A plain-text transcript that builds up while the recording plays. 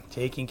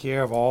taking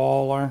care of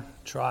all our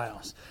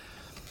trials.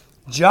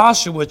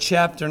 Joshua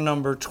chapter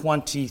number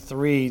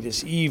 23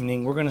 this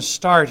evening. We're going to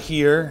start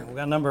here. We've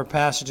got a number of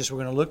passages we're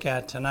going to look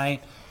at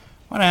tonight.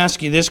 I want to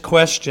ask you this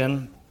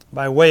question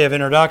by way of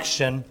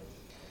introduction.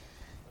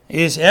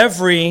 Is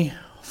every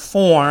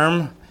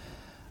form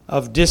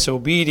of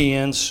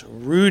disobedience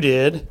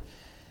rooted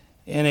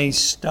in a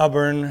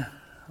stubborn,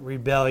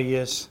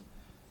 rebellious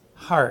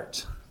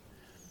heart?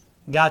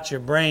 Got your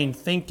brain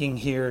thinking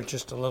here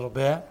just a little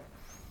bit.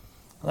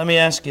 Let me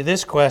ask you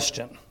this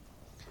question.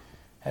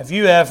 Have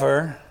you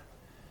ever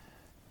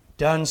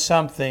done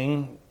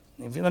something,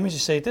 let me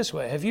just say it this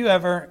way, have you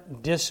ever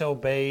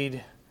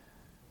disobeyed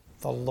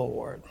the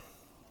Lord?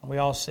 We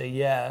all say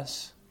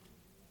yes.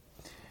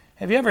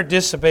 Have you ever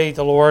disobeyed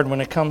the Lord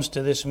when it comes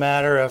to this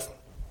matter of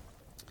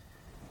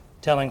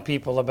telling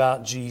people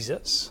about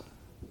Jesus?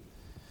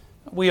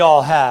 We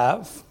all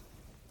have.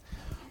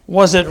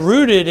 Was it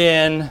rooted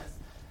in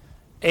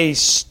a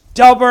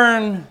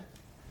stubborn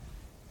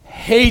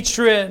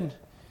hatred,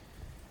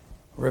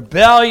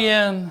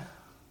 rebellion?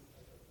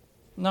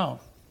 No,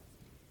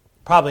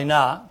 probably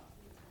not.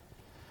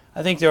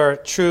 I think there are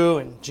true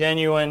and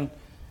genuine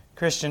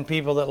Christian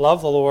people that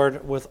love the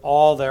Lord with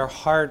all their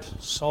heart,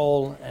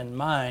 soul, and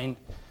mind,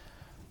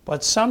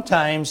 but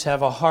sometimes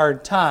have a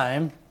hard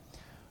time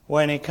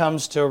when it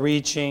comes to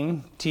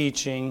reaching,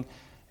 teaching,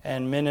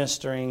 and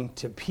ministering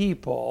to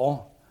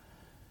people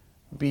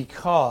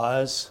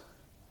because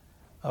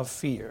of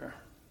fear.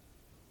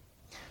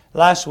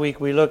 Last week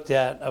we looked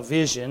at a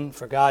vision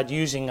for God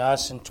using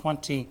us in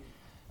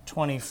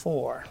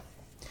 2024.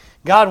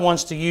 God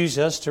wants to use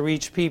us to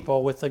reach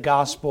people with the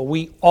gospel.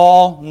 We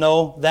all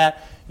know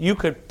that. You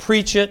could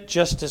preach it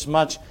just as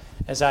much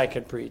as I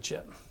could preach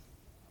it.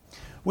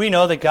 We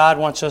know that God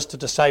wants us to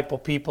disciple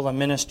people and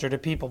minister to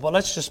people, but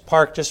let's just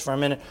park just for a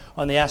minute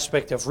on the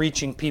aspect of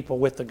reaching people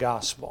with the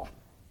gospel.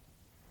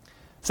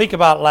 Think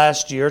about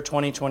last year,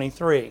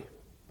 2023.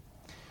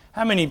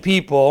 How many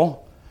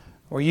people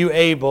were you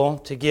able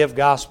to give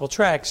gospel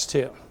tracts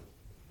to?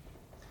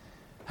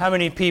 How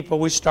many people,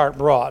 we start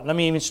broad. Let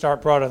me even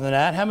start broader than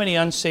that. How many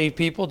unsaved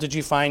people did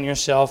you find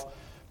yourself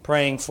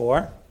praying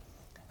for?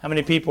 How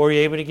many people were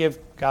you able to give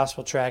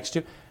gospel tracts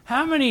to?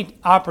 How many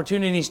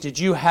opportunities did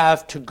you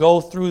have to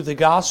go through the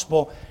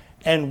gospel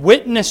and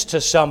witness to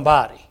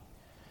somebody?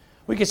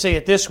 We could say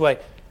it this way.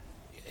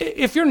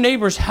 If your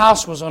neighbor's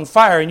house was on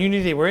fire and you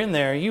knew they were in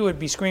there, you would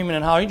be screaming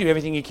and hollering. You do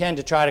everything you can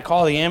to try to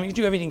call the ambulance.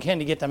 You do everything you can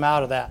to get them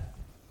out of that.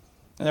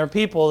 And there are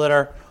people that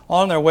are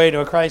on their way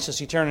to a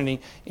crisis eternity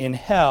in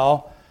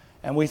hell,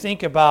 and we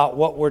think about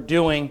what we're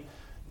doing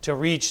to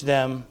reach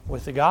them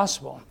with the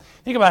gospel.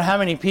 Think about how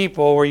many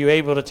people were you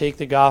able to take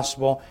the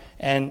gospel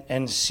and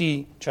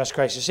trust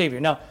Christ as Savior.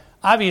 Now,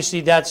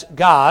 obviously that's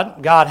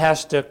God. God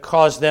has to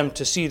cause them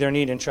to see their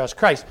need and trust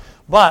Christ.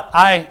 But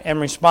I am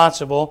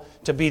responsible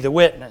to be the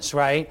witness,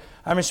 right?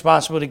 I'm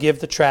responsible to give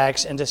the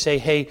tracts and to say,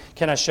 hey,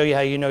 can I show you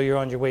how you know you're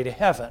on your way to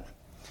heaven?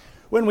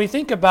 When we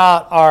think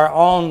about our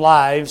own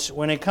lives,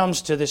 when it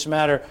comes to this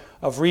matter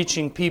of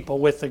reaching people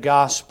with the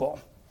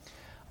gospel,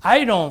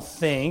 I don't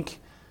think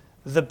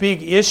the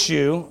big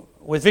issue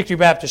with Victory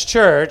Baptist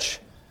Church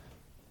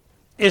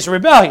is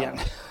rebellion.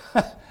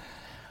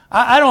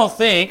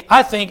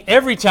 I think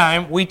every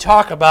time we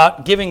talk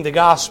about giving the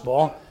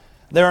gospel,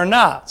 there are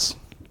nots.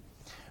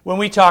 When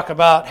we talk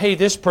about, hey,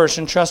 this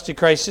person trusted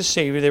Christ as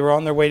Savior, they were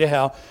on their way to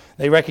hell,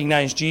 they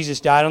recognized Jesus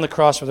died on the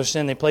cross for their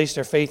sin, they placed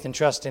their faith and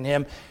trust in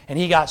Him, and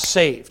He got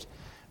saved.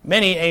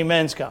 Many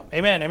amens come.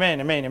 Amen,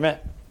 amen, amen, amen.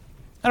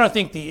 I don't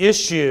think the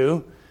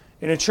issue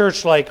in a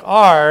church like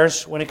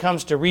ours, when it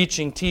comes to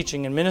reaching,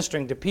 teaching, and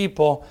ministering to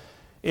people,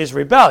 is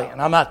rebellion.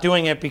 I'm not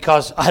doing it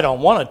because I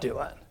don't want to do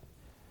it.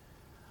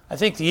 I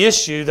think the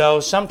issue, though,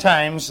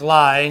 sometimes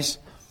lies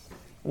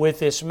with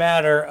this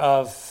matter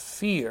of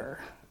fear.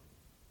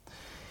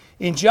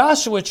 In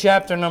Joshua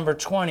chapter number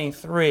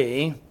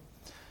 23,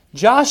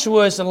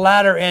 Joshua is the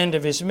latter end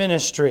of his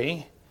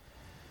ministry,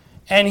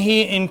 and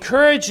he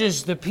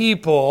encourages the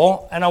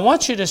people, and I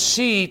want you to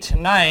see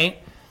tonight,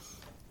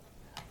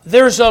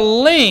 there's a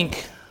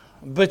link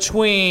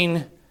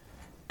between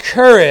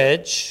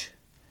courage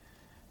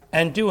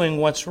and doing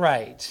what's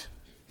right.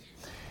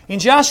 In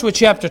Joshua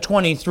chapter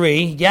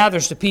 23, he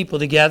gathers the people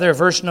together.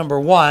 Verse number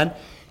 1, it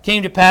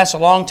came to pass a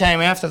long time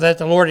after that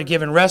the Lord had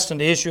given rest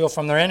unto Israel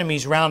from their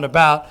enemies round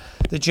about,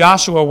 that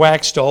Joshua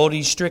waxed old,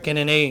 he's stricken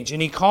in age.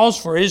 And he calls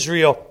for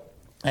Israel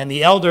and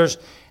the elders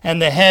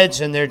and the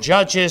heads and their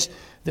judges,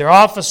 their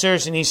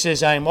officers, and he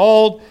says, I'm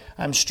old,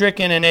 I'm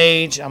stricken in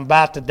age, I'm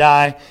about to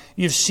die.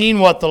 You've seen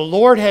what the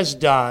Lord has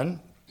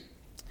done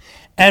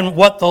and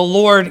what the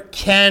Lord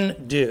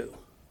can do.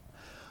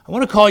 I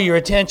want to call your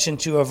attention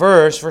to a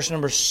verse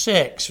number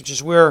 6, which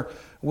is where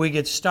we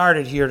get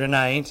started here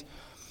tonight.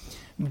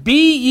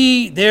 Be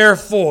ye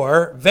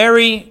therefore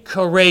very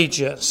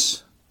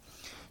courageous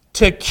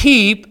to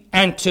keep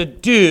and to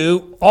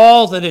do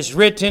all that is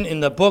written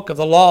in the book of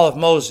the law of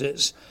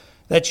Moses,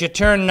 that you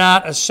turn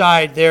not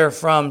aside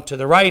therefrom to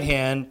the right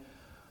hand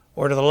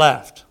or to the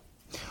left.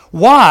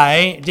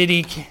 Why did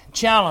he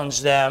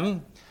challenge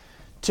them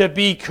to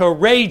be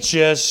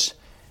courageous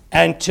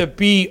and to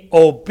be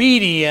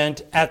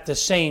obedient at the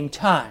same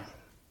time.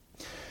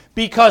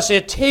 Because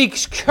it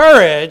takes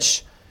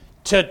courage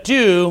to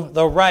do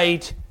the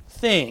right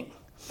thing.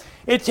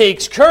 It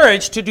takes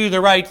courage to do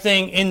the right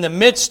thing in the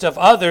midst of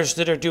others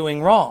that are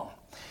doing wrong.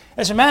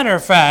 As a matter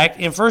of fact,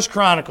 in 1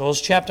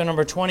 Chronicles chapter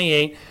number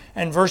 28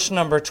 and verse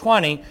number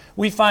 20,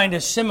 we find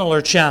a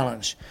similar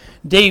challenge.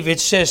 David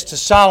says to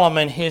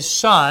Solomon, his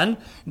son,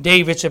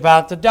 David's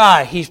about to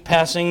die. He's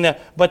passing the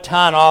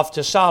baton off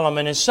to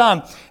Solomon, his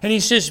son. And he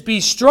says,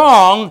 be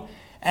strong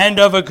and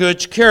of a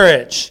good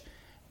courage.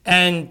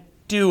 And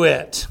do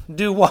it.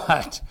 Do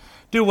what?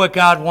 Do what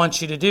God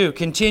wants you to do.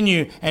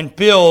 Continue and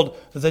build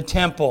the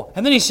temple.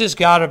 And then he says,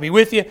 God will be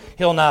with you.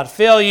 He'll not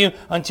fail you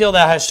until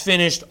thou hast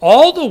finished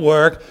all the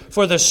work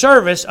for the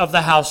service of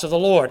the house of the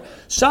Lord.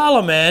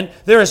 Solomon,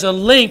 there is a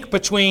link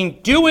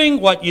between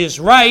doing what is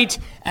right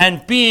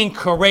and being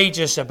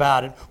courageous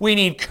about it. We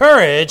need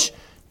courage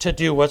to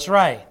do what's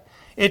right.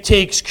 It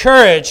takes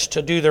courage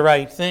to do the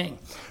right thing.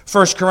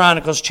 2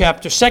 Chronicles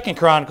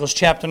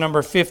chapter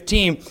number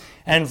 15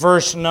 and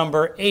verse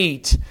number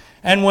 8.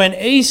 And when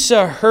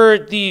Asa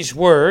heard these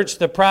words,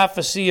 the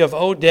prophecy of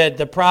Oded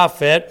the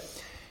prophet,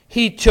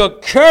 he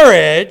took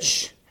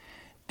courage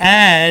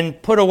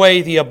and put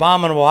away the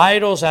abominable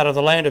idols out of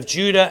the land of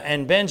Judah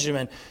and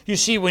Benjamin. You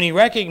see, when he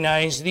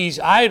recognized these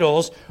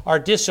idols are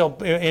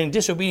in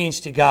disobedience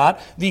to God,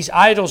 these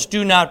idols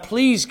do not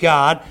please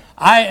God,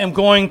 I am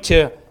going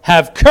to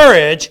have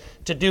courage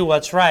to do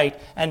what's right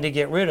and to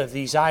get rid of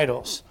these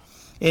idols.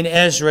 In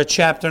Ezra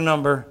chapter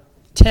number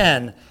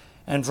 10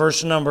 and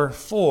verse number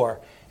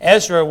 4,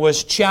 Ezra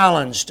was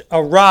challenged,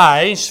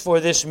 arise,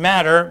 for this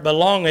matter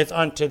belongeth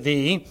unto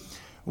thee.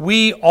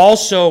 We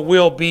also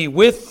will be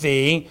with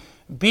thee.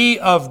 Be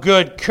of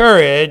good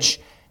courage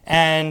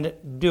and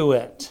do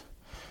it.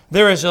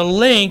 There is a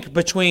link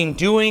between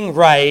doing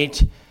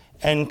right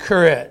and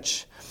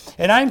courage.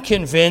 And I'm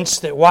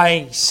convinced that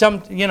why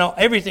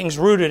everything's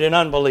rooted in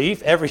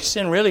unbelief. Every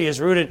sin really is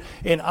rooted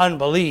in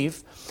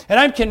unbelief. And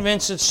I'm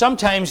convinced that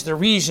sometimes the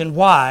reason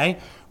why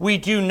we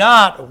do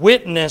not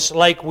witness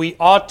like we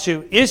ought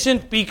to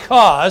isn't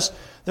because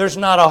there's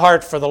not a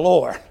heart for the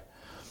Lord.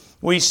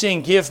 We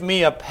sing, give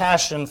me a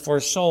passion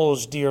for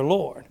souls, dear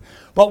Lord.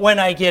 But when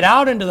I get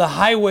out into the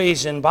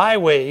highways and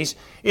byways,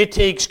 it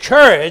takes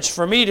courage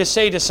for me to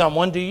say to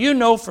someone, do you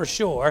know for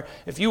sure,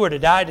 if you were to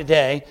die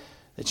today,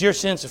 that your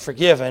sins are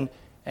forgiven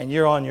and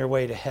you're on your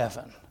way to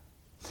heaven?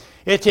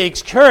 It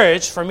takes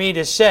courage for me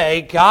to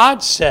say,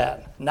 God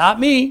said, not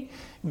me,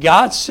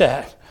 God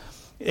said,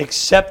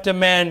 except a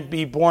man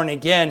be born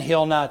again,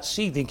 he'll not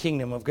see the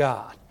kingdom of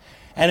God.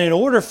 And in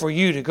order for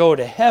you to go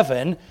to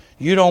heaven,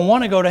 you don't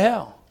want to go to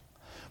hell.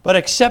 But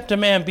except a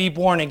man be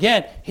born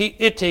again,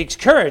 it takes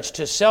courage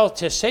to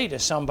say to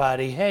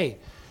somebody, hey,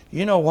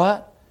 you know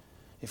what?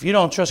 If you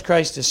don't trust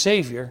Christ as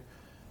Savior,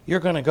 you're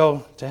going to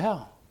go to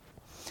hell.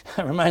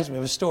 That reminds me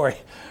of a story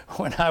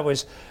when I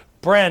was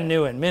brand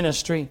new in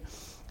ministry,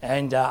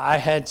 and I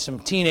had some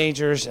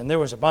teenagers, and there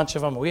was a bunch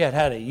of them. We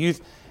had a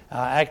youth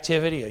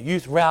activity, a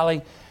youth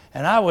rally,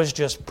 and I was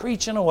just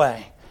preaching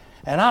away.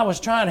 And I was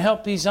trying to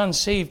help these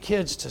unsaved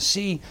kids to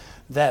see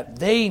that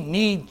they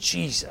need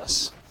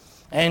Jesus.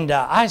 And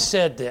I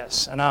said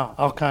this, and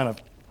I'll kind of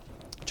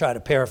try to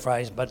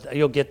paraphrase, but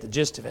you'll get the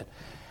gist of it.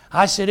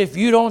 I said, if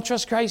you don't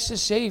trust Christ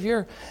as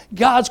Savior,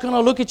 God's going to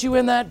look at you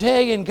in that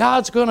day, and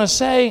God's going to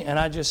say, and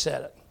I just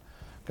said it,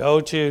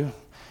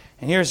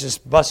 and here's this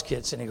bus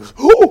kid, and he goes,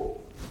 ooh,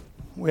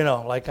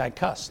 like I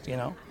cussed,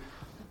 And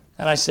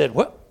I said,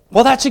 what?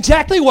 Well, that's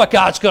exactly what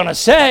God's going to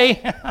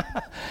say.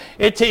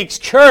 It takes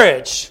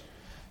courage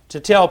to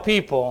tell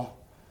people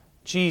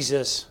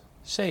Jesus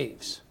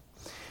saves.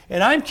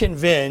 And I'm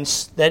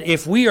convinced that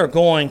if we are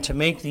going to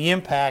make the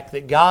impact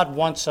that God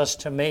wants us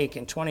to make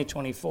in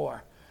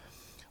 2024,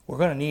 we're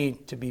going to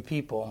need to be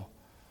people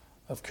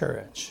of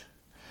courage.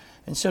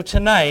 And so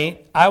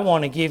tonight, I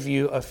want to give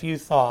you a few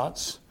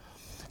thoughts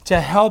to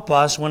help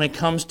us when it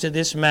comes to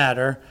this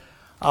matter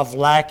of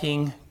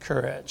lacking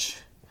courage.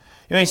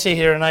 You may say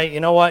here tonight, you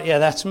know what? Yeah,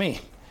 that's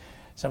me.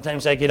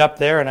 Sometimes I get up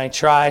there and I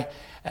try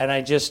and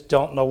I just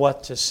don't know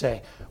what to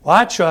say. Well,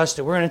 I trust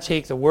that we're going to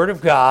take the Word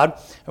of God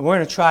and we're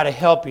going to try to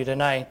help you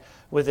tonight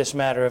with this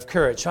matter of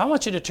courage. So I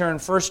want you to turn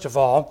first of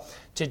all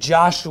to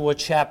Joshua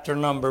chapter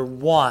number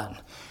 1.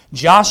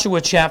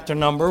 Joshua chapter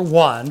number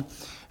 1.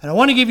 And I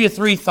want to give you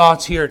 3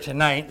 thoughts here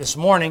tonight. This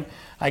morning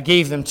I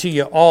gave them to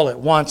you all at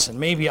once, and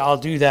maybe I'll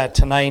do that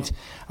tonight.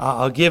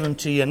 I'll give them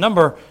to you.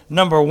 Number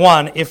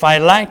 1, if I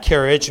lack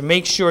courage,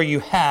 make sure you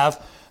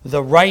have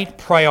the right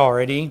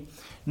priority.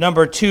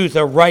 Number 2,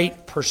 the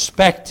right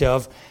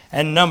perspective.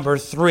 And number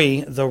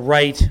 3, the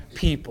right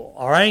people.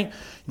 All right?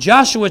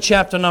 Joshua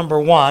chapter number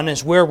 1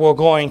 is where we're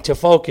going to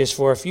focus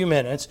for a few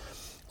minutes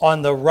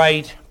on the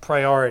right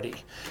priority.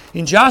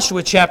 In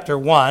Joshua chapter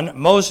 1,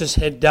 Moses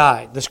had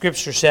died. The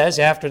scripture says,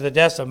 after the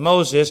death of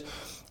Moses,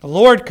 the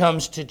Lord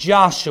comes to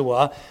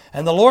Joshua,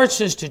 and the Lord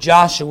says to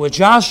Joshua,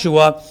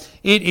 Joshua,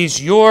 it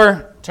is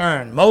your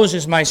turn.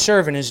 Moses, my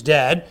servant, is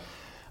dead.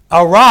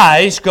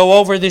 Arise, go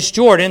over this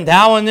Jordan,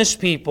 thou and this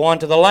people,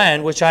 unto the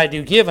land which I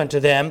do give unto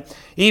them,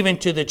 even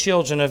to the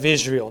children of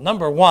Israel.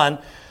 Number one,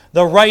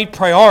 the right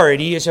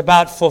priority is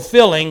about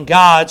fulfilling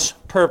God's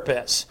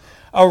purpose.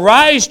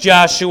 Arise,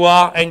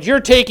 Joshua, and you're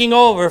taking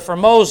over for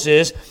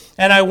Moses,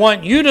 and I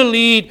want you to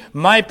lead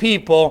my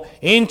people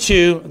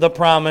into the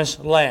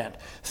promised land.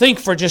 Think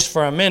for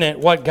a minute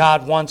what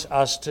God wants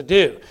us to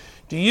do.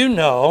 Do you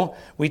know,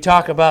 we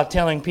talk about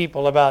telling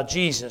people about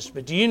Jesus,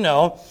 but do you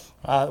know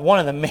one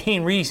of the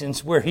main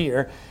reasons we're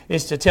here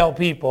is to tell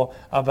people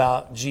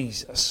about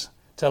Jesus,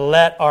 to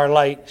let our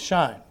light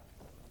shine.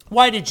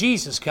 Why did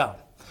Jesus come?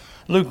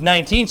 Luke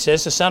 19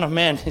 says, the Son of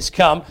Man has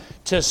come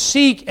to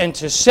seek and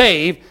to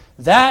save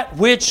that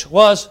which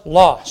was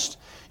lost.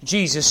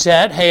 Jesus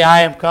said, hey,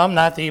 I am come,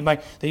 not that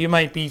you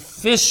might be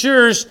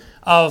fishers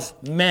of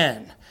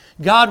men.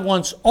 God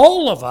wants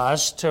all of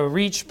us to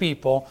reach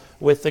people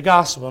with the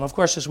gospel. And of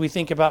course, as we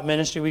think about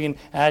ministry, we can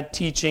add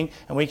teaching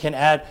and we can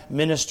add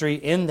ministry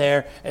in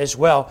there as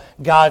well.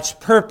 God's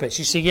purpose.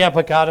 You see, yeah,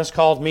 but God has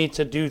called me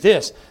to do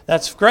this.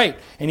 That's great.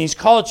 And He's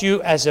called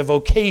you as a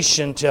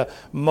vocation to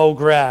mow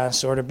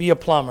grass or to be a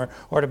plumber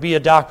or to be a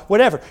doctor,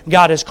 whatever.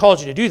 God has called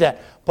you to do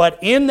that. But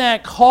in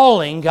that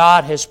calling,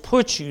 God has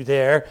put you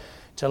there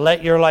to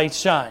let your light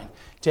shine,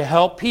 to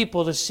help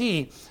people to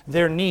see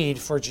their need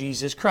for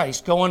Jesus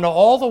Christ. Go into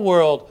all the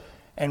world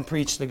and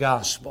preach the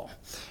gospel.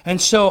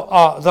 And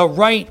so the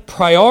right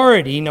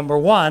priority, number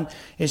one,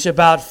 is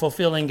about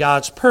fulfilling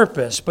God's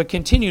purpose. But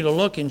continue to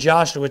look in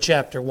Joshua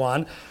chapter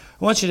 1. I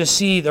want you to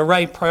see the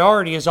right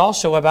priority is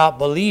also about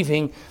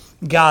believing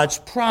God's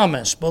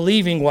promise,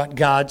 believing what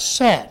God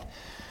said.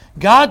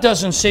 God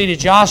doesn't say to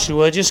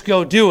Joshua, just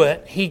go do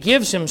it. He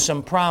gives him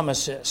some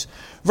promises.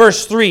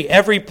 Verse 3,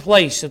 every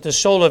place that the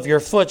sole of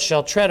your foot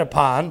shall tread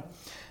upon,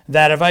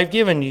 that have I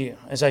given you,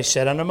 as I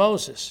said unto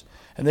Moses.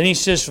 And then he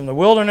says, from the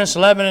wilderness,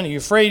 Lebanon, the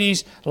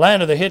Euphrates,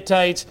 land of the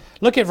Hittites.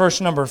 Look at verse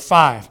number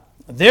 5.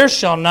 There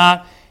shall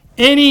not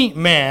any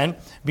man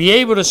be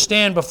able to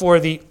stand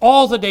before thee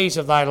all the days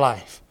of thy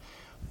life.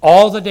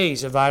 All the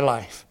days of thy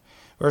life.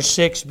 Verse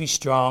 6, be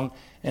strong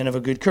and of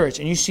a good courage.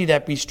 And you see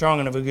that be strong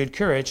and of a good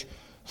courage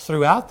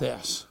throughout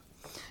this.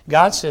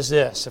 God says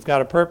this, I've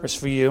got a purpose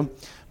for you.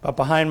 But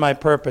behind my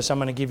purpose, I'm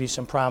going to give you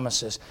some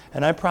promises.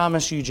 And I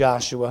promise you,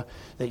 Joshua,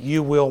 that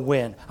you will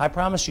win. I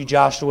promise you,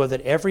 Joshua,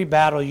 that every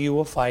battle you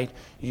will fight,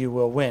 you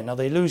will win. Now,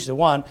 they lose the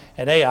one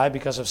at Ai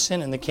because of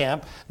sin in the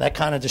camp. That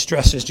kind of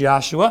distresses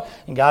Joshua.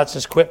 And God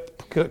says,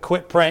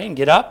 quit praying,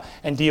 get up,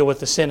 and deal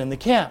with the sin in the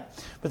camp.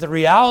 But the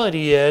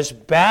reality is,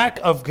 back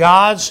of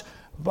God's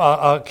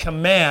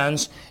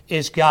commands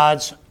is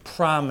God's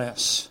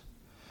promise.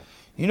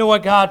 You know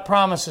what God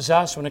promises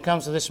us when it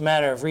comes to this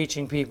matter of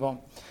reaching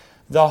people?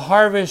 The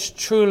harvest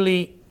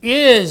truly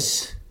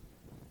is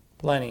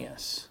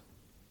plenteous.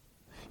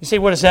 You say,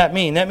 what does that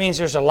mean? That means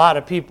there's a lot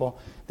of people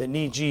that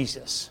need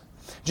Jesus.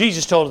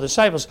 Jesus told the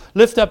disciples,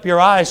 lift up your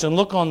eyes and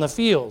look on the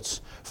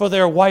fields, for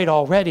they're white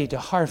already to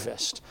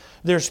harvest.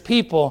 There's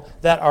people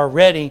that are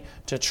ready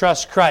to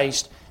trust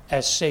Christ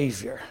as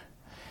Savior.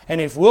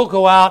 And if we'll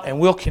go out and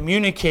we'll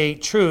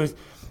communicate truth,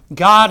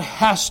 God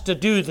has to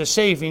do the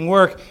saving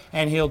work,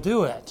 and He'll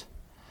do it.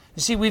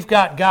 You see, we've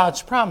got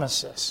God's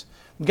promises.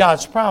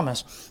 God's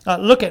promise.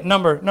 Look at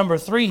number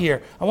 3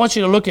 here. I want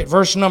you to look at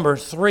verse number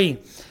 3.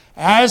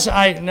 That's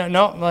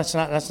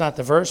not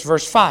the verse.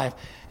 Verse 5.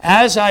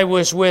 As I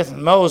was with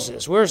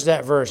Moses. Where's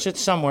that verse? It's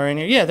somewhere in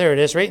here. Yeah, there it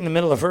is, right in the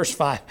middle of verse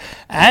 5.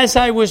 As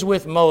I was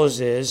with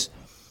Moses,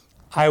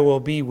 I will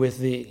be with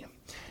thee.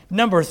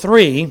 Number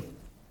 3,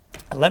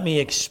 let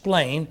me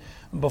explain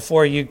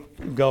before you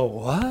go,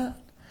 what?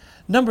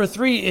 Number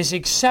 3 is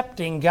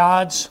accepting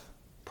God's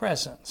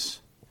presence.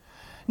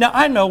 Now,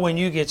 I know when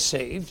you get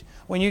saved,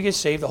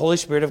 the Holy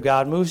Spirit of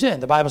God moves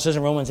in. The Bible says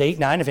in Romans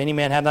 8:9, if any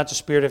man have not the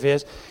Spirit of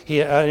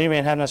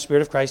the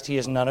Spirit of Christ, he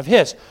is none of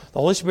his. The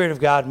Holy Spirit of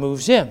God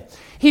moves in.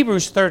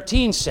 Hebrews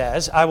 13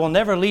 says, I will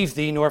never leave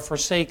thee nor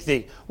forsake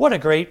thee. What a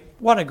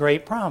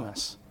great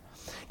promise.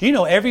 Do you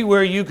know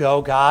everywhere you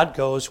go, God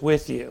goes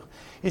with you?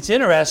 It's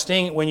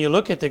interesting when you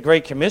look at the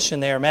Great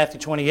Commission there, Matthew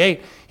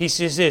 28, He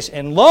says this,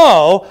 and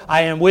lo,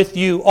 I am with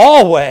you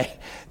always.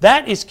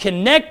 That is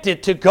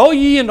connected to go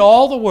ye into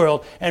all the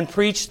world and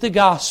preach the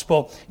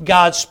gospel.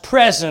 God's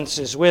presence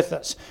is with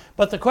us.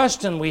 But the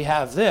question we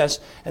have this,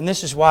 and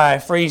this is why I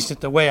phrased it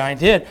the way I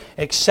did,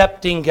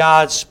 accepting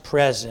God's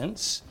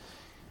presence.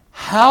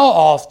 How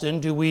often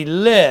do we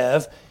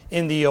live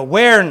in the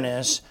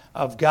awareness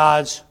of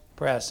God's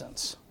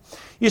presence?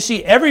 You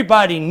see,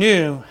 everybody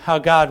knew how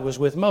God was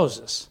with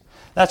Moses.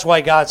 That's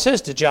why God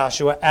says to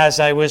Joshua, as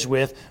I was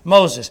with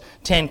Moses.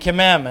 10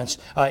 Commandments,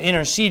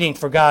 interceding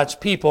for God's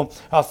people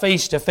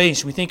face to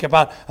face. We think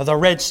about the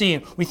Red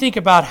Sea. We think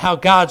about how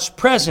God's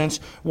presence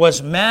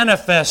was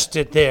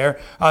manifested there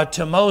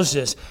to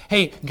Moses.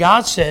 Hey,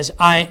 God says,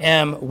 I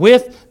am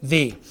with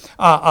thee.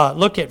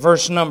 Look at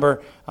verse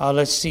number,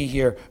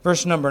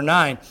 verse number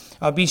 9.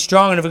 Be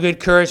strong and of a good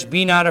courage,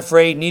 be not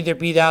afraid, neither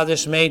be thou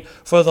dismayed,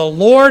 for the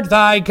Lord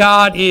thy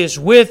God is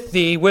with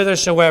thee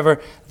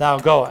whithersoever thou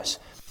goest.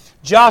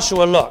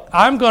 Joshua, look,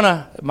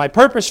 my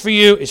purpose for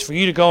you is for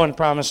you to go in the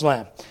promised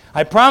land.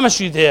 I promise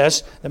you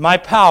this, that my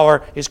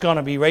power is going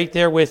to be right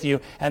there with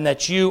you and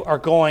that you are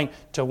going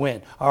to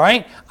win. All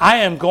right? I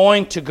am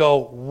going to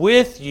go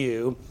with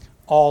you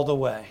all the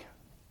way.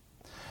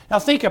 Now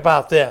think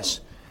about this.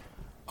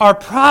 Our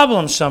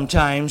problem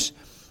sometimes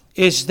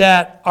is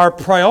that our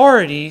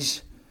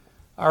priorities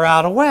are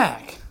out of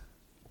whack.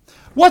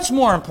 What's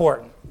more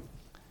important?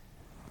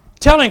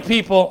 Telling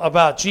people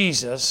about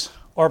Jesus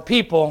or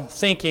people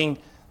thinking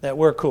that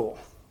we're cool?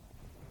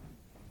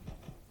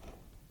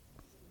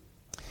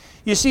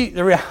 You see,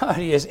 the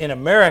reality is in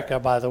America,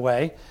 by the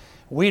way,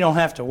 we don't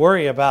have to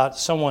worry about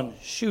someone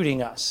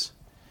shooting us.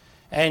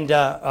 And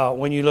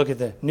when you look at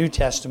the New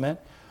Testament,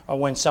 or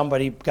when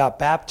somebody got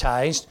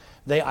baptized,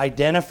 they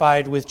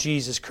identified with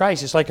Jesus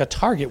Christ. It's like a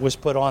target was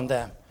put on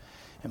them.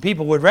 And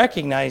people would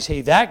recognize,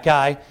 hey, that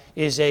guy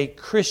is a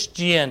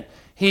Christian.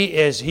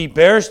 He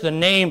bears the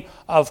name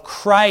of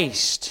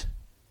Christ.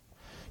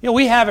 You know,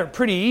 we have it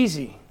pretty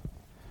easy.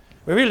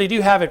 We really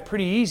do have it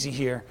pretty easy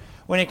here.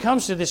 When it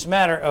comes to this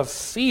matter of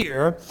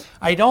fear,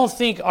 I don't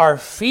think our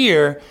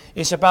fear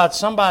is about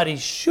somebody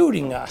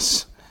shooting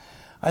us.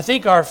 I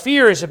think our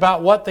fear is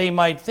about what they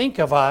might think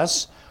of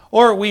us,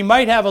 or we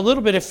might have a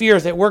little bit of fear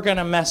that we're going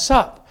to mess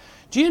up.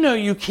 Do you know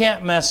you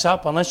can't mess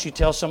up unless you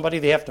tell somebody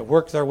they have to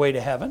work their way to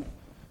heaven?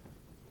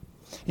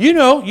 You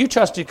know, you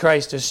trusted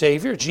Christ as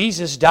Savior.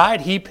 Jesus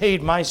died. He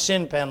paid my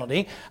sin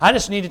penalty. I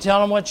just need to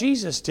tell them what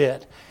Jesus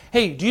did.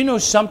 Hey, do you know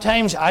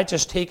sometimes I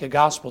just take a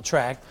gospel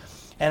tract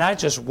and I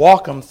just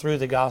walk them through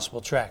the gospel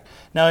tract.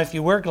 Now, if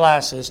you wear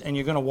glasses and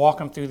you're going to walk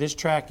them through this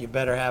tract, you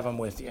better have them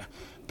with you.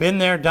 Been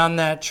there, done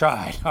that,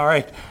 tried. All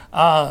right.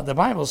 The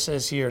Bible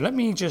says here, let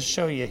me just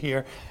show you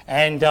here.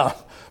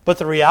 But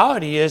the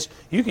reality is,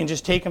 you can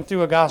just take them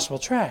through a gospel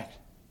tract.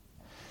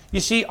 You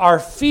see, our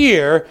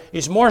fear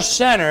is more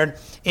centered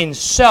in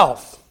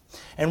self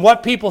and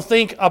what people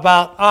think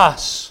about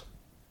us.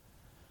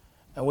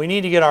 And we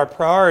need to get our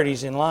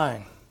priorities in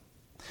line.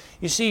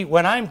 You see,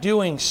 when I'm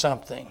doing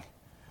something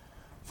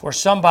for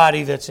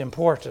somebody that's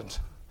important,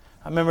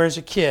 I remember as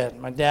a kid,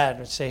 my dad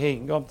would say, hey,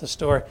 go up to the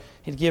store.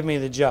 He'd give me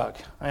the jug.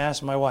 I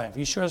asked my wife,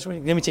 you sure this?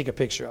 Let me take a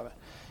picture of it.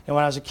 And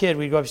when I was a kid,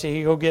 we'd go up and say,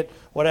 here, go get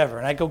whatever.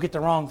 And I'd go get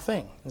the wrong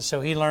thing. And so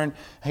he learned,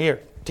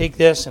 here, take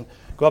this and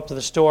go up to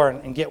the store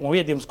and get one. We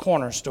had these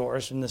corner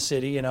stores in the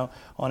city, you know,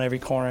 on every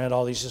corner had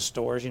all these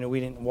stores. You know, we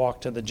didn't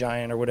walk to the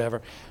Giant or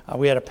whatever.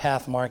 We had a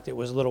path mark that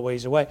was a little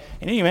ways away.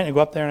 And then you went and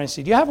go up there and I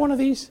said, do you have one of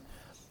these?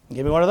 And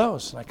give me one of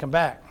those. And I come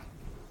back.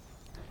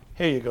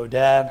 Here you go,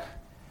 Dad.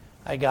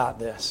 I got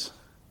this.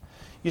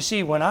 You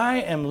see, when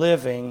I am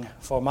living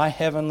for my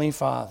Heavenly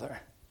Father,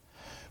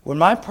 when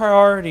my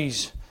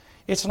priorities,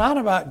 it's not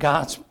about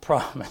God's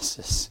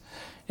promises.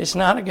 It's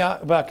not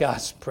about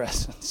God's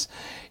presence.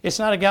 It's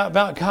not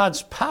about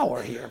God's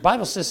power here. The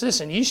Bible says,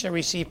 listen, ye shall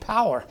receive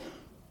power.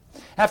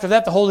 After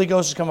that, the Holy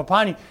Ghost has come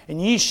upon you, and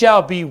ye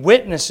shall be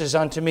witnesses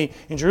unto me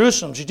in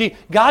Jerusalem, Judea.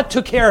 God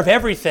took care of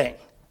everything.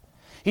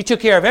 He took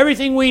care of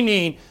everything we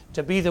need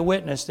to be the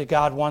witness that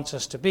God wants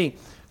us to be.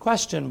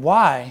 Question,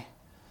 why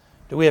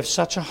do we have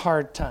such a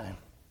hard time?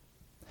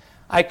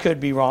 I could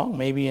be wrong.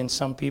 Maybe in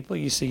some people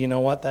you say, you know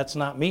what, that's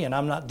not me and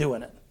I'm not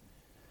doing it.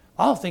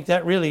 I don't think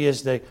that really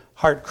is the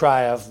heart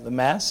cry of the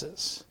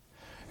masses.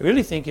 I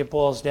really think it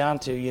boils down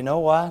to, you know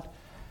what,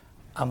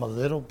 I'm a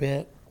little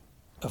bit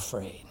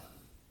afraid.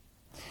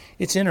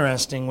 It's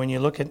interesting when you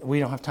look at, we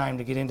don't have time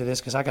to get into this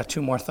because I got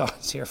two more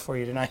thoughts here for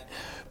you tonight.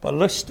 But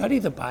look, study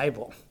the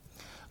Bible.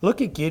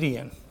 Look at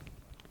Gideon.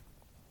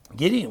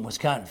 Gideon was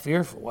kind of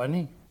fearful, wasn't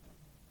he?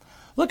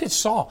 Look at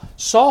Saul.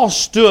 Saul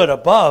stood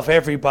above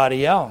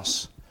everybody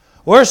else.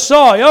 Where's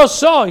Saul? Yo,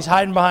 Saul. He's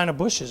hiding behind the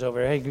bushes over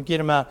there. Hey, get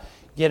him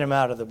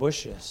out of the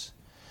bushes.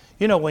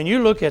 You know, when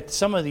you look at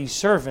some of these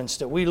servants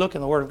that we look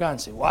in the Word of God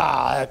and say,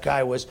 wow, that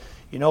guy was,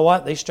 you know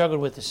what? They struggled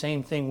with the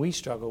same thing we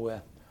struggle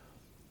with.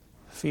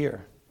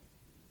 Fear.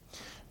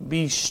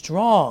 Be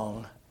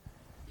strong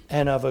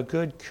and of a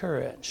good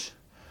courage.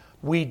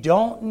 We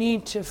don't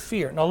need to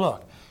fear. Now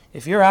look,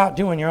 if you're out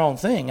doing your own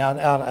thing,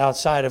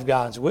 outside of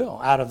God's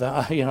will, out of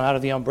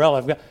the umbrella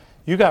of God,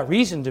 you got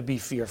reason to be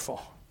fearful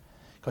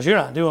because you're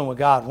not doing what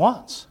God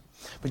wants.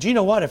 But you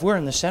know what? If we're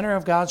in the center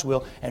of God's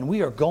will and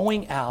we are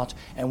going out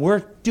and we're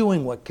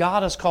doing what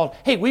God has called,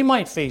 hey, we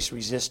might face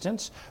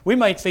resistance. We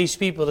might face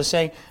people to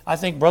say, I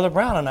think Brother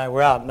Brown and I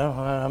were out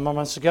a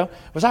months ago.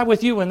 Was I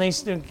with you when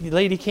the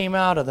lady came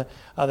out of the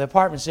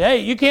apartment and said, hey,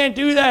 you can't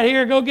do that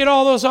here. Go get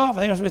all those off.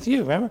 I think I was with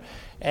you, remember?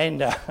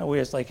 And we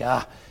was like,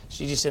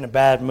 she's just in a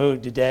bad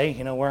mood today.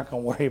 You know, we're not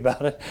going to worry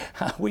about it.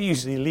 We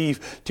usually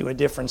leave to a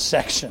different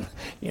section.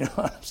 You know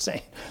what I'm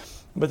saying?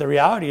 But the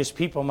reality is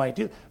people might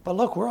do. But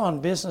look, we're on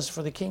business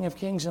for the King of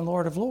Kings and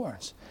Lord of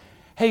Lords.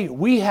 Hey,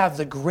 we have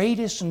the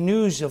greatest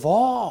news of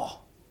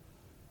all.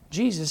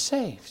 Jesus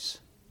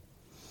saves.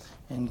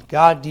 And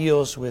God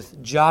deals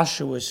with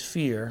Joshua's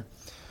fear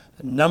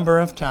a number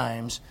of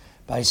times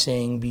by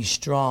saying, be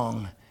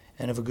strong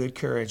and of a good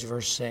courage,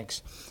 verse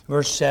 6.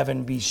 Verse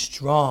 7, be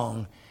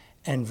strong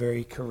and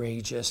very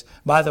courageous.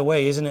 By the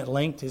way, isn't it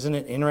linked? Isn't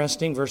it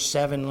interesting? Verse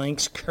 7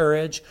 links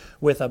courage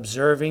with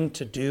observing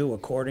to do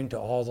according to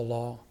all the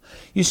law.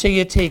 You see,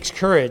 it takes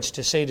courage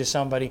to say to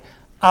somebody,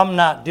 I'm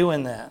not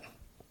doing that.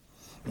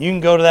 You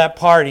can go to that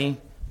party,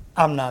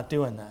 I'm not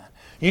doing that.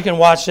 You can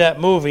watch that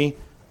movie,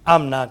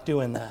 I'm not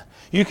doing that.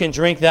 You can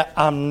drink that,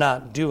 I'm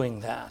not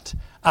doing that.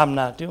 I'm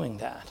not doing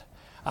that.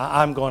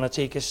 I'm going to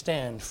take a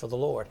stand for the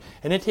Lord.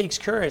 And it takes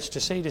courage to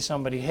say to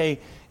somebody, hey,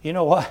 you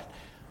know what?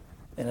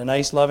 In a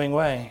nice, loving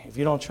way, if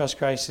you don't trust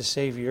Christ as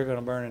Savior, you're going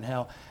to burn in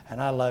hell. And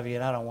I love you,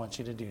 and I don't want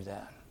you to do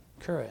that.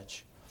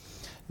 Courage.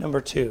 Number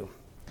 2,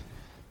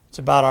 it's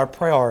about our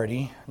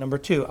priority. Number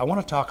 2, I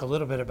want to talk a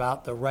little bit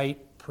about the right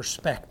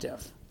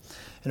perspective.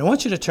 And I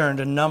want you to turn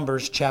to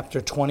Numbers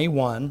chapter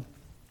 21,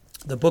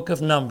 the book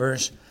of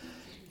Numbers,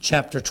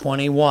 chapter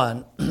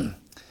 21.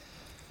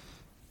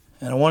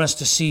 And I want us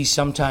to see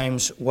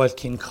sometimes what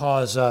can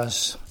cause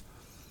us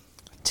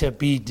to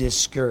be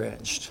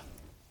discouraged.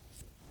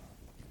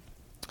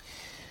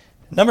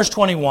 Numbers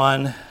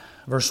 21,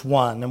 verse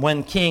 1. And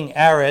when King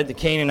Arad, the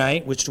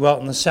Canaanite, which dwelt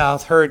in the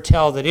south, heard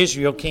tell that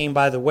Israel came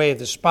by the way of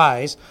the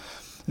spies,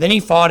 then he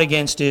fought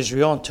against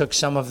Israel and took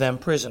some of them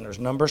prisoners.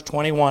 Numbers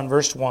 21,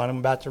 verse 1. I'm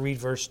about to read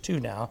verse 2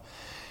 now.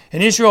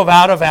 And Israel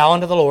vowed a vow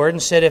unto the Lord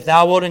and said, if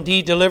thou wilt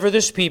indeed deliver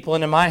this people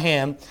into my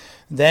hand,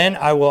 then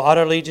I will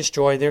utterly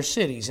destroy their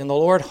cities. And the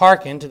Lord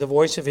hearkened to the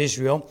voice of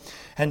Israel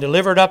and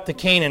delivered up the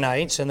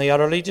Canaanites, and they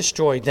utterly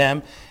destroyed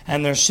them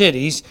and their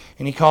cities.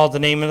 And he called the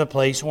name of the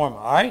place Hormah.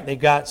 All right,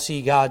 they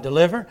see God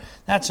deliver.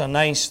 That's a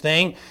nice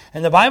thing.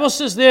 And the Bible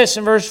says this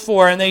in verse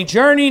 4, and they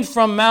journeyed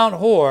from Mount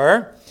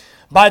Hor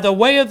by the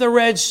way of the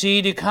Red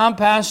Sea to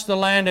compass the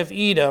land of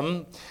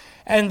Edom.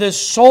 And the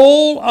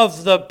soul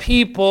of the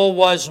people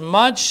was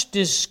much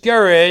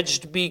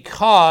discouraged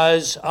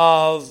because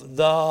of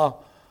the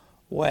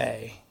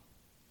way.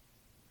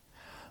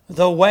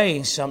 The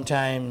way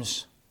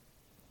sometimes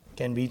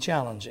can be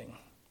challenging.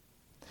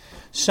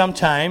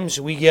 Sometimes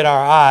we get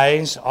our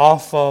eyes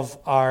off of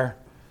our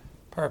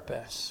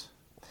purpose.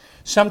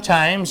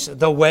 Sometimes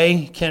the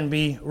way can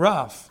be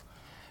rough.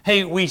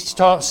 Hey, we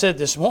said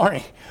this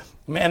morning,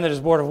 man that is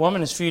born of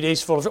woman is few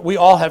days full of it. We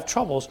all have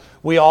troubles.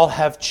 We all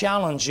have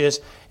challenges.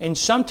 And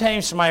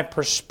sometimes my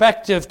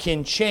perspective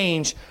can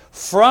change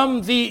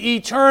from the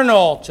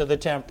eternal to the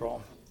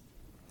temporal.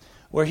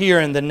 We're here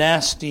in the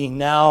nasty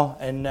now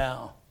and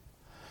now.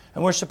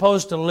 And we're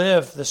supposed to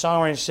live, the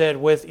songwriter said,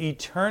 with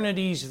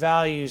eternity's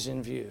values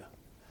in view.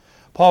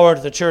 Paul wrote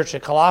to the church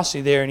at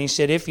Colossae there, and he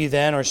said, if you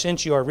then, or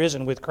since you are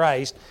risen with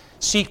Christ,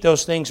 seek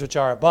those things which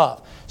are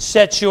above.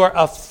 Set your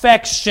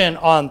affection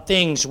on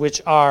things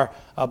which are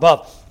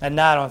above, and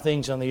not on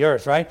things on the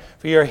earth, right?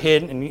 For you're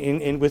hidden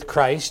in with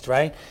Christ,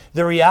 right?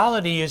 The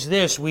reality is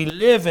this, we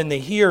live in the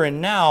here and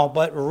now,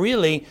 but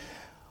really,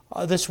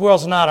 this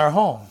world's not our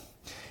home.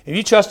 If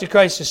you trusted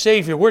Christ as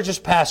Savior, we're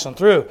just passing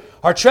through.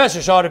 Our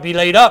treasures ought to be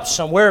laid up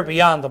somewhere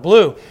beyond the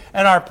blue.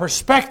 And our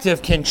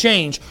perspective can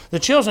change. The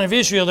children of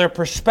Israel, their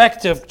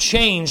perspective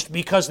changed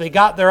because they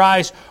got their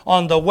eyes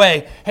on the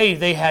way. Hey,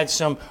 they had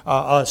some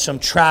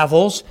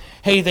travels.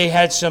 Hey, they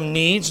had some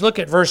needs. Look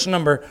at verse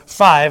number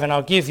 5, and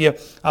I'll give you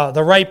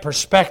the right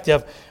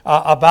perspective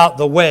about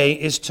the way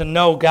is to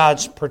know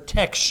God's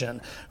protection.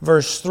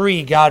 Verse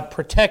 3, God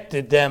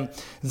protected them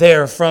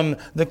there from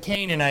the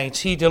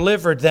Canaanites. He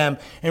delivered them.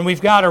 And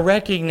we've got to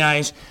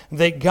recognize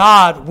that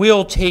God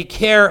will take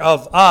care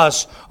of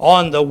us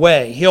on the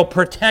way. He'll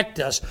protect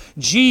us.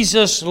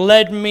 Jesus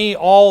led me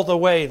all the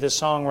way, the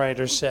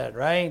songwriter said,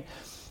 right?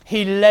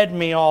 He led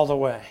me all the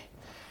way.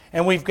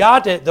 And we've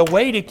got to, the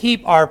way to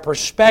keep our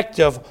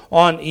perspective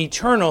on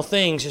eternal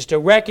things is to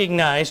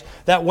recognize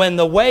that when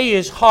the way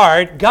is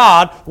hard,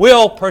 God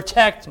will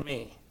protect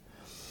me.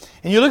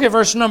 And you look at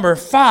verse number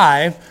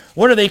 5,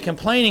 what are they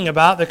complaining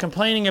about? They're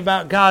complaining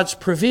about God's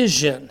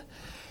provision.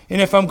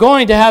 And if I'm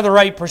going to have the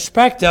right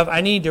perspective, I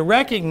need to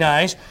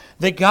recognize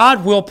that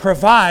God will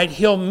provide.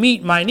 He'll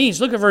meet my needs.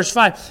 Look at verse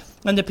 5.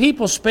 And the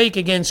people spake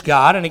against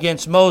God and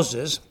against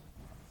Moses.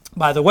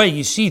 By the way,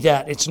 you see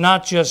that. It's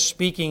not just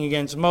speaking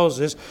against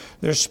Moses.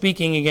 They're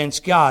speaking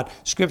against God.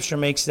 Scripture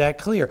makes that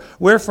clear.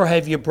 Wherefore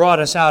have you brought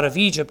us out of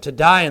Egypt to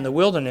die in the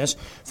wilderness?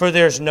 For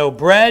there's no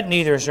bread,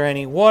 neither is there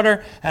any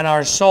water, and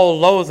our soul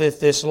loatheth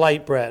this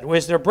light bread.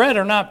 Was there bread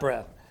or not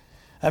bread?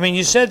 I mean,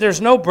 you said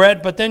there's no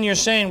bread, but then you're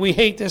saying we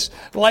hate this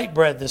light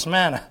bread, this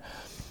manna.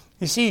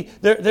 You see,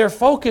 they're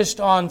focused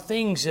on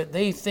things that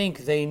they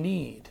think they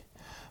need.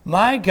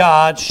 My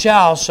God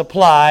shall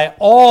supply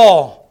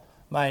all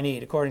my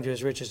need, according to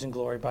His riches and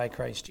glory by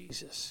Christ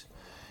Jesus.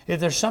 If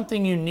there's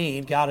something you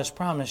need, God has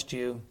promised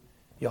you,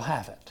 you'll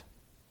have it.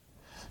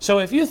 So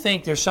if you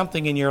think there's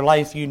something in your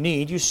life you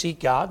need, you seek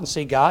God and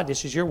say, God,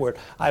 this is your word.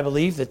 I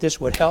believe that this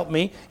would help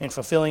me in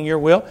fulfilling your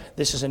will.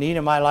 This is a need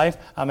in my life.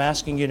 I'm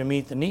asking you to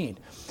meet the need.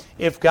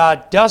 If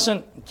God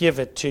doesn't give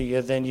it to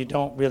you, then you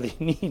don't really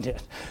need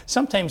it.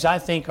 Sometimes I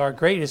think our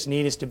greatest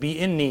need is to be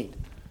in need.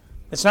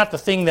 It's not the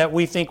thing that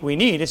we think we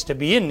need, it's to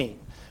be in need.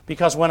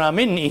 Because when I'm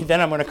in need,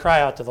 then I'm going to cry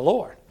out to the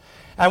Lord.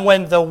 And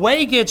when the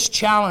way gets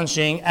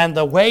challenging and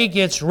the way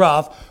gets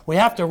rough, we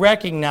have to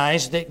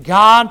recognize that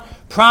God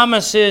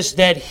promises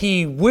that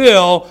He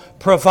will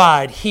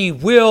provide. He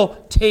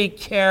will take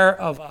care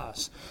of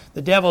us.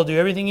 The devil will do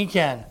everything he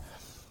can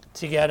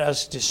to get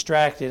us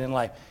distracted in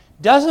life.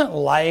 Doesn't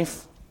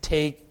life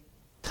take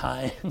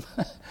time?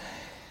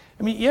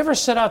 I mean, you ever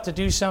set out to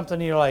do something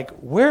and you're like,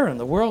 where in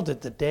the world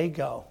did the day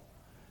go?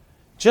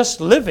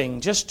 Just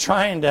living, just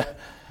trying to...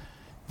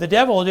 The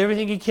devil will do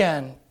everything he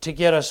can to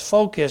get us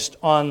focused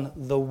on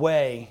the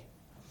way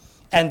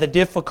and the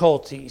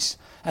difficulties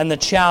and the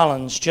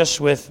challenge just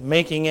with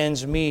making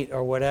ends meet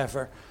or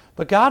whatever.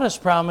 But God has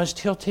promised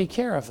He'll take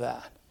care of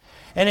that.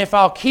 And if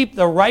I'll keep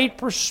the right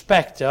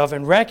perspective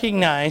and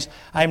recognize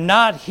I'm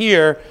not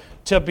here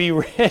to be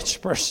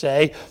rich per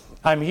se,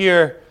 I'm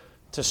here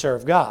to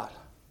serve God.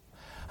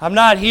 I'm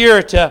not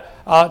here to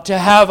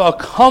have a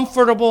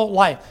comfortable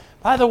life.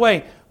 By the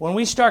way, when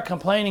we start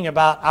complaining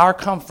about our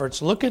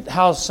comforts, look at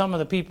how some of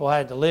the people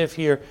had to live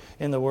here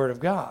in the Word of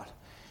God.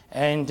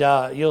 And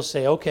you'll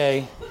say,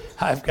 okay,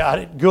 I've got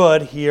it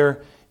good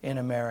here in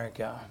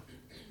America.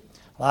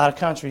 A lot of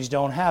countries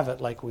don't have it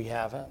like we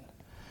have it.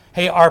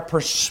 Hey, our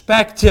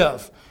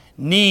perspective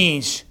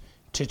needs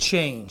to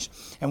change.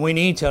 And we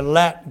need to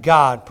let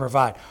God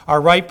provide.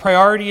 Our right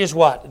priority is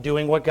what?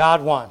 Doing what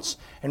God wants.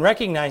 And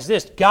recognize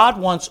this, God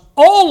wants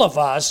all of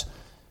us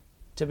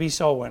to be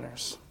soul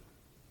winners.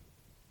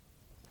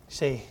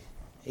 Say,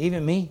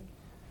 even me?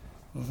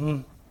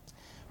 Mm-hmm.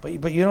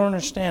 But you don't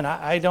understand.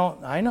 I know.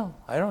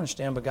 I don't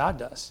understand, but God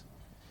does.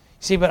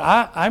 See, but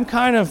I'm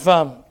kind of,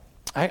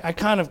 I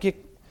kind of get,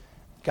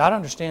 God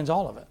understands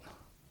all of it.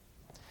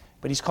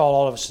 But He's called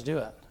all of us to do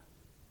it.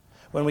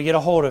 When we get a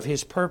hold of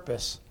His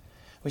purpose,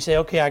 we say,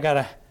 okay, I got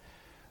to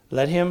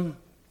let Him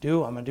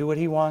do, I'm going to do what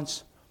He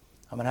wants.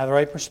 I'm going to have the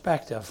right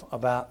perspective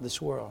about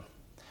this world.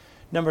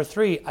 Number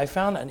 3, I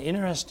found an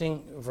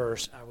interesting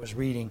verse I was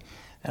reading.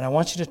 And I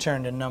want you to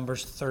turn to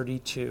Numbers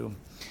 32.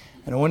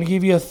 And I want to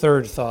give you a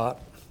third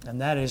thought,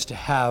 and that is to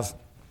have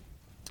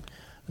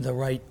the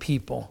right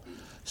people.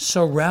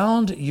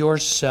 Surround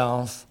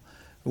yourself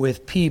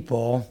with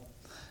people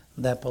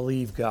that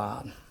believe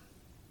God.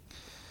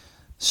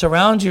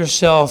 Surround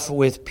yourself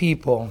with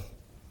people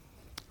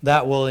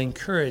that will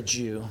encourage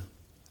you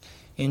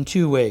in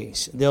 2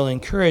 ways. They'll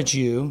encourage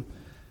you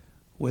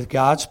with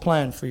God's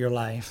plan for your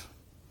life.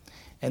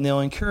 And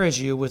they'll encourage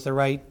you with the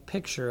right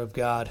picture of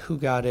God, who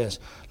God is.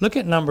 Look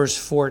at Numbers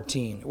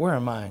 14. Where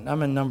am I?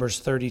 I'm in Numbers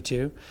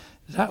 32.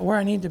 Is that where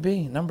I need to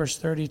be? Numbers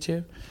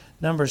 32?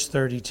 Numbers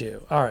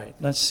 32. All right,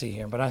 let's see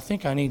here. But I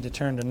think I need to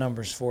turn to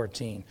Numbers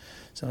 14.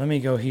 So let me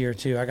go here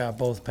too. I got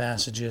both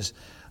passages.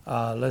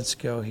 Let's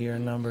go here,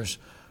 Numbers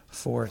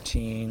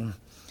 14.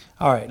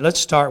 All right, let's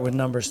start with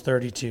Numbers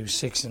 32,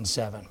 6 and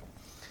 7.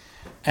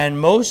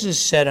 And Moses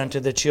said unto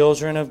the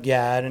children of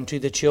Gad and to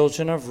the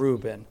children of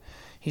Reuben,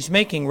 he's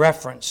making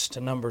reference to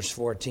Numbers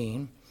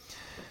 14.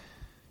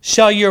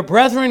 Shall your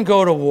brethren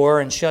go to war,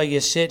 and shall ye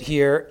sit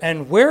here?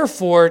 And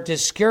wherefore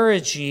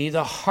discourage ye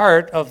the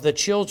heart of the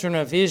children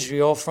of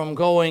Israel from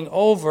going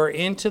over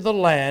into the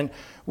land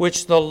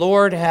which the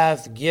Lord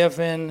hath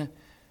given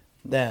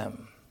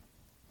them?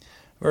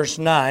 Verse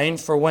 9,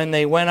 for when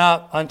they went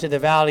up unto the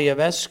valley of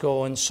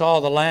Eshcol and saw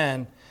the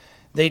land,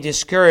 they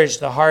discouraged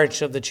the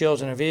hearts of the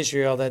children of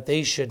Israel that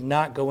they should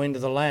not go into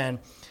the land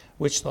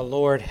which the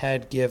Lord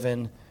had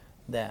given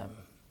them.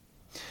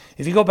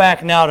 If you go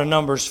back now to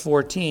Numbers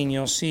 14,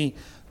 you'll see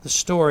the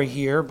story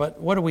here. But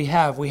what do we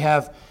have? We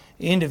have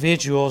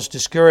individuals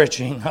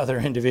discouraging other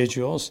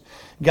individuals.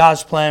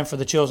 God's plan for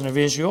the children of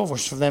Israel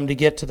was for them to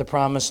get to the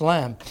promised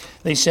land.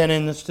 They sent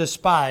in the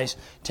spies.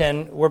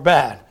 10 were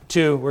bad.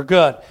 2 were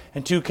good.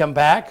 And 2 come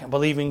back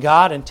believing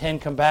God, and 10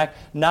 come back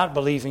not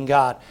believing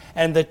God.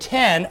 And the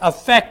 10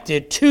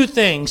 affected 2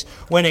 things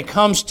when it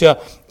comes to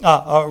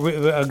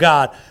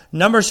God.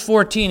 Numbers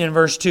 14 and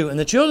verse 2. And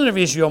the children of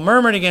Israel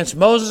murmured against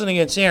Moses and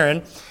against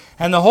Aaron,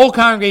 and the whole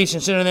congregation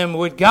said to them,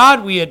 would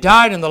God we had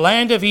died in the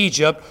land of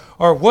Egypt,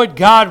 or would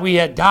God we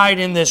had died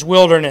in this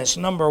wilderness?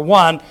 Number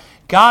 1,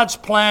 God's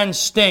plan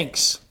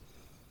stinks.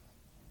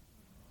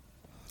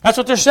 That's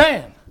what they're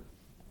saying.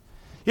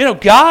 You know,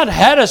 God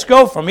had us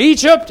go from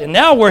Egypt, and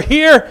now we're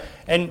here,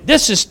 and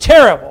this is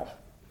terrible.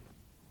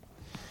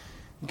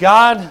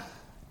 God,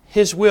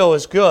 His will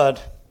is good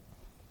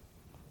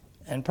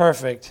and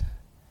perfect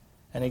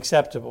and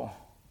acceptable.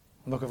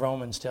 The book of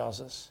Romans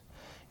tells us.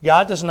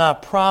 God does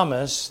not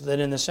promise that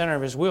in the center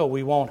of His will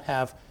we won't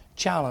have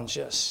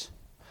challenges.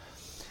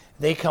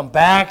 They come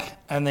back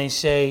and they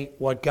say,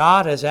 what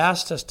God has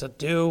asked us to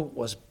do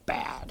was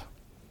bad.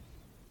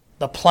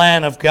 The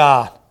plan of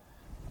God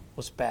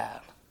was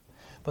bad.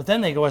 But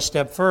then they go a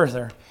step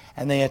further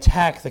and they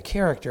attack the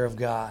character of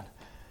God.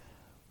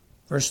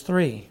 Verse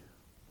 3,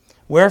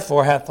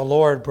 wherefore hath the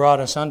Lord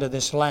brought us unto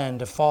this land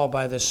to fall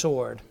by the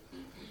sword,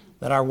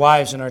 that our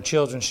wives and our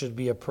children should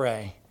be a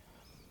prey?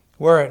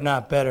 Were it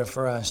not better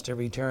for us to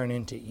return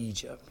into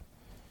Egypt?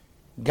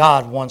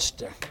 God wants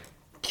to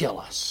kill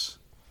us.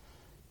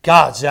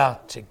 God's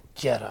out to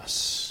get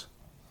us.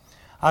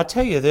 I'll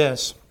tell you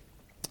this.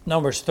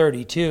 Numbers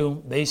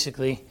 32,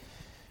 basically,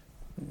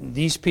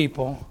 these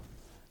people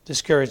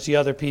discourage the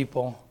other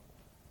people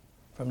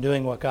from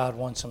doing what God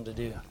wants them to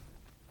do.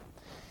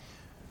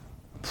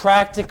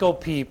 Practical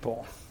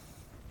people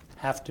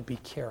have to be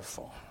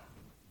careful.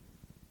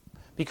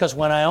 Because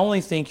when I only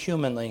think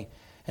humanly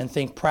and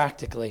think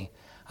practically,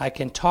 I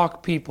can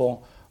talk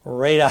people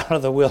right out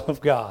of the will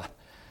of God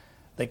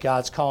that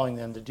God's calling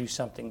them to do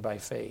something by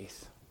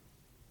faith.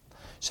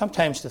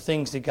 Sometimes the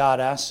things that God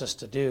asks us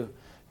to do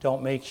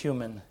don't make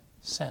human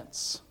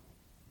sense.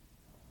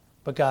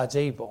 But God's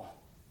able.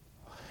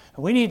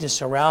 We need to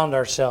surround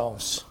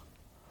ourselves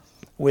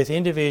with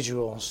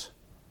individuals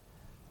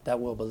that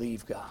will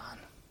believe God.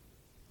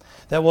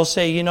 That will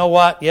say, you know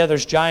what? Yeah,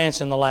 there's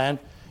giants in the land.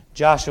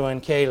 Joshua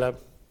and Caleb.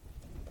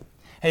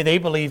 Hey, they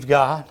believed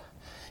God.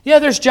 Yeah,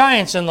 there's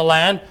giants in the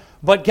land,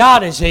 but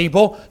God is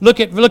able.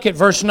 Look at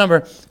verse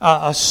number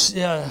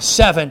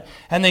 7.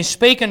 And they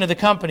spake unto the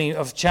company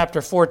of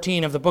chapter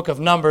 14 of the book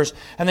of Numbers.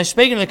 And they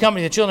spake unto the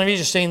company of the children of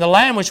Israel, saying, the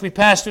land which we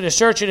passed through to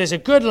search it is a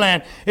good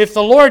land. If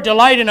the Lord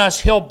delight in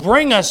us, He'll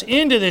bring us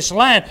into this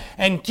land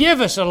and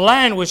give us a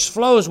land which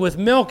flows with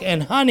milk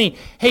and honey.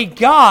 Hey,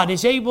 God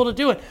is able to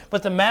do it.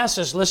 But the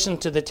masses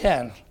listened to the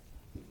 10.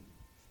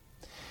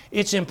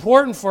 It's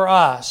important for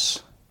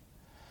us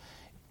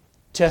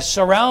to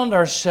surround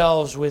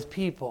ourselves with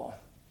people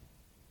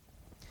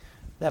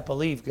that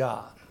believe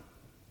God.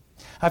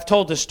 I've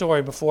told this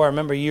story before. I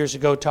remember years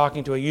ago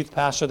talking to a youth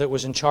pastor that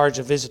was in charge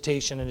of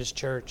visitation in his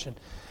church. And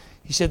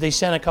he said they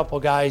sent a couple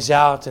guys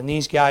out, and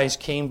these guys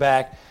came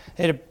back.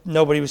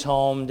 Nobody was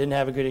home, didn't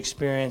have a good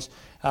experience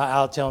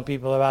out telling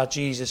people about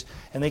Jesus.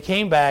 And they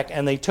came back,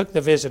 and they took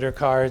the visitor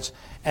cards,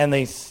 and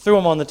they threw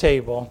them on the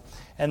table,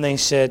 and they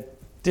said,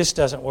 this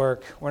doesn't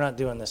work. We're not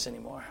doing this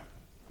anymore.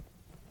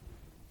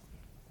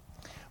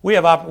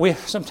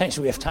 Sometimes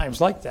we have times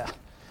like that.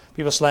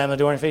 People slam the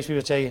door in your face.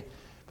 People tell you,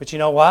 but you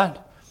know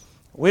what?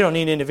 We don't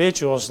need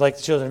individuals like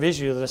the children of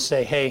Israel that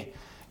say, hey,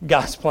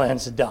 God's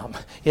plan's dumb.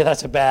 Yeah,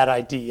 that's a bad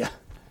idea.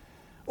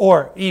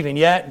 Or even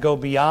yet, go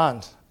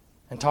beyond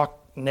and talk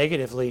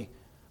negatively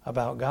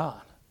about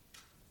God.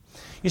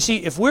 You see,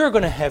 if we're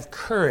going to have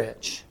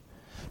courage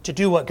to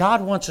do what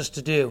God wants us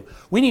to do,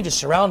 we need to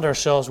surround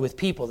ourselves with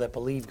people that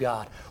believe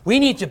God. We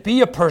need to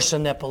be a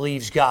person that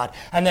believes God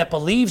and that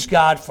believes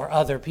God for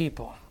other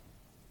people.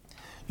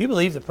 You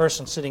believe the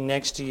person sitting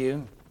next to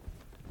you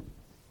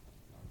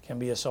can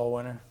be a soul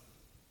winner?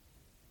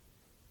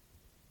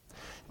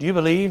 Do you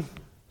believe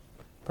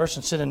the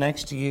person sitting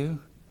next to you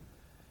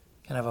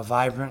can have a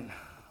vibrant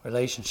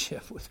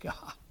relationship with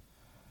God,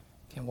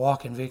 can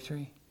walk in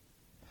victory?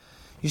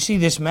 You see,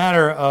 this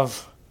matter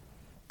of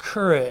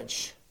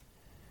courage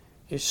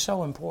is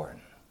so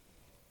important.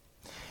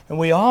 And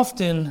we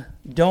often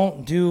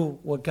don't do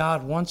what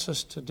God wants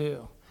us to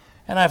do.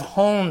 And I've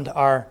honed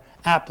our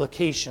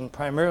application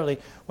primarily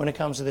when it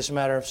comes to this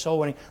matter of soul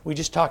winning. We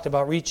just talked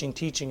about reaching,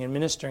 teaching, and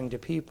ministering to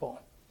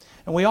people.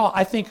 And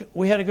I think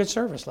we had a good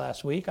service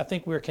last week. I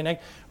think we were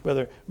connected.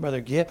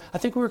 Brother Gibb, I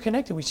think we were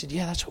connected. We said,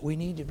 yeah, that's what we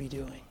need to be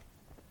doing.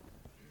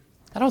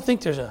 I don't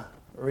think there's a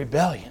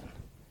rebellion.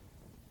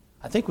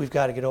 I think we've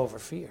got to get over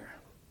fear.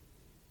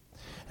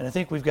 And I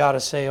think we've got to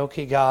say,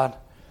 okay, God,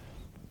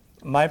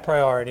 my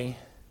priority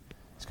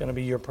is going to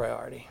be your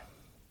priority.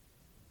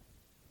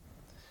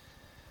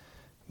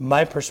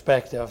 My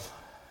perspective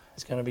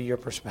is going to be your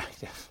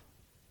perspective.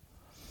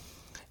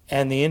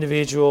 And the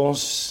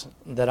individuals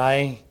that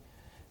I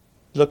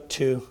look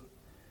to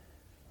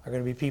are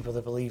going to be people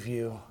that believe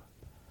you.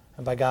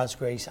 And by God's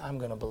grace, I'm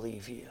going to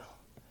believe you.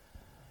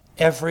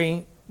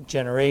 Every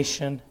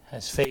generation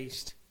has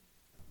faced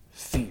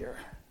fear.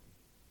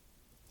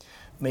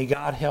 May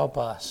God help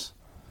us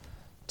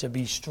to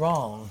be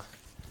strong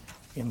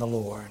in the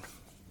Lord.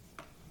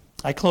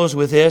 I close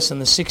with this. In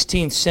the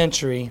 16th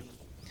century,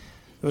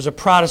 there was a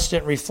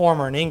Protestant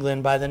reformer in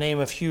England by the name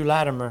of Hugh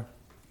Latimer.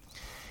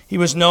 He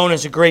was known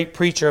as a great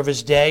preacher of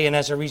his day, and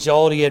as a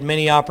result, he had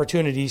many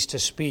opportunities to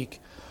speak.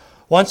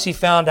 Once he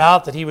found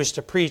out that he was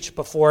to preach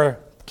before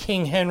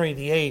King Henry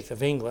VIII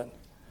of England.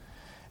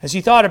 As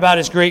he thought about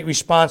his great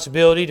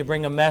responsibility to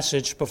bring a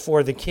message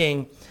before the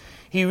king,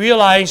 he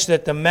realized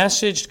that the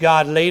message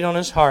God laid on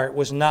his heart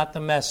was not the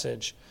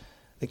message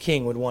the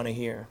king would want to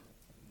hear.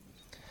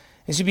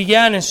 As he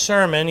began his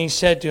sermon, he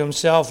said to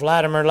himself,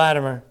 Latimer,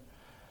 Latimer,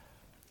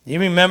 do you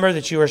remember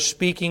that you are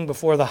speaking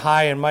before the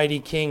high and mighty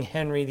King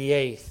Henry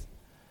VIII,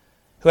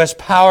 who has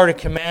power to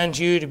command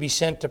you to be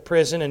sent to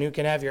prison and who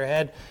can have your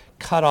head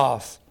cut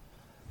off?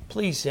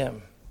 Please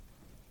him.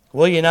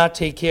 Will you not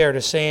take care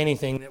to say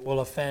anything that will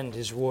offend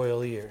his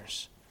royal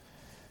ears?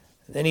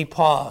 Then he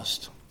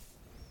paused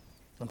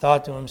and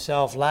thought to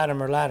himself,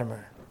 Latimer,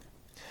 Latimer,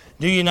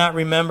 do you not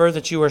remember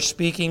that you are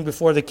speaking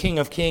before the King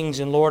of Kings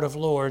and Lord of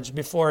Lords,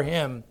 before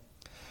him,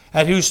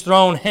 at whose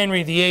throne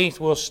Henry VIII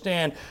will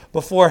stand,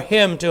 before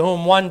him to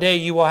whom one day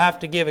you will have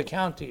to give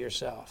account to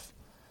yourself?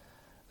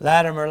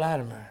 Latimer,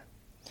 Latimer,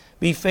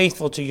 be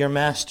faithful to your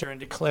master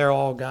and declare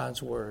all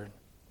God's word.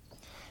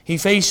 He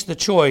faced the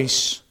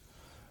choice.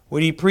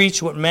 Would he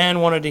preach what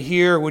man wanted to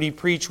hear, or would he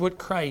preach what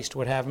Christ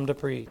would have him to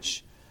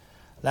preach?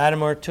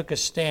 Latimer took a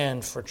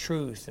stand for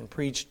truth and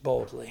preached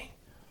boldly.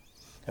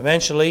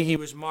 Eventually, he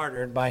was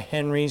martyred by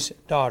Henry's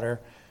daughter,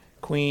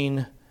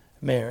 Queen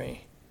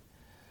Mary.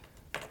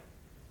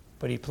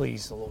 But he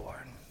pleased the Lord.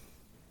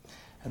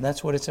 And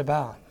that's what it's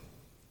about,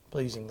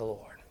 pleasing the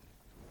Lord.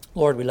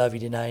 Lord, we love you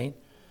tonight.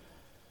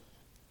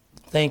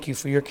 Thank you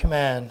for your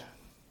command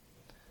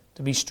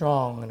to be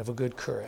strong and of a good courage.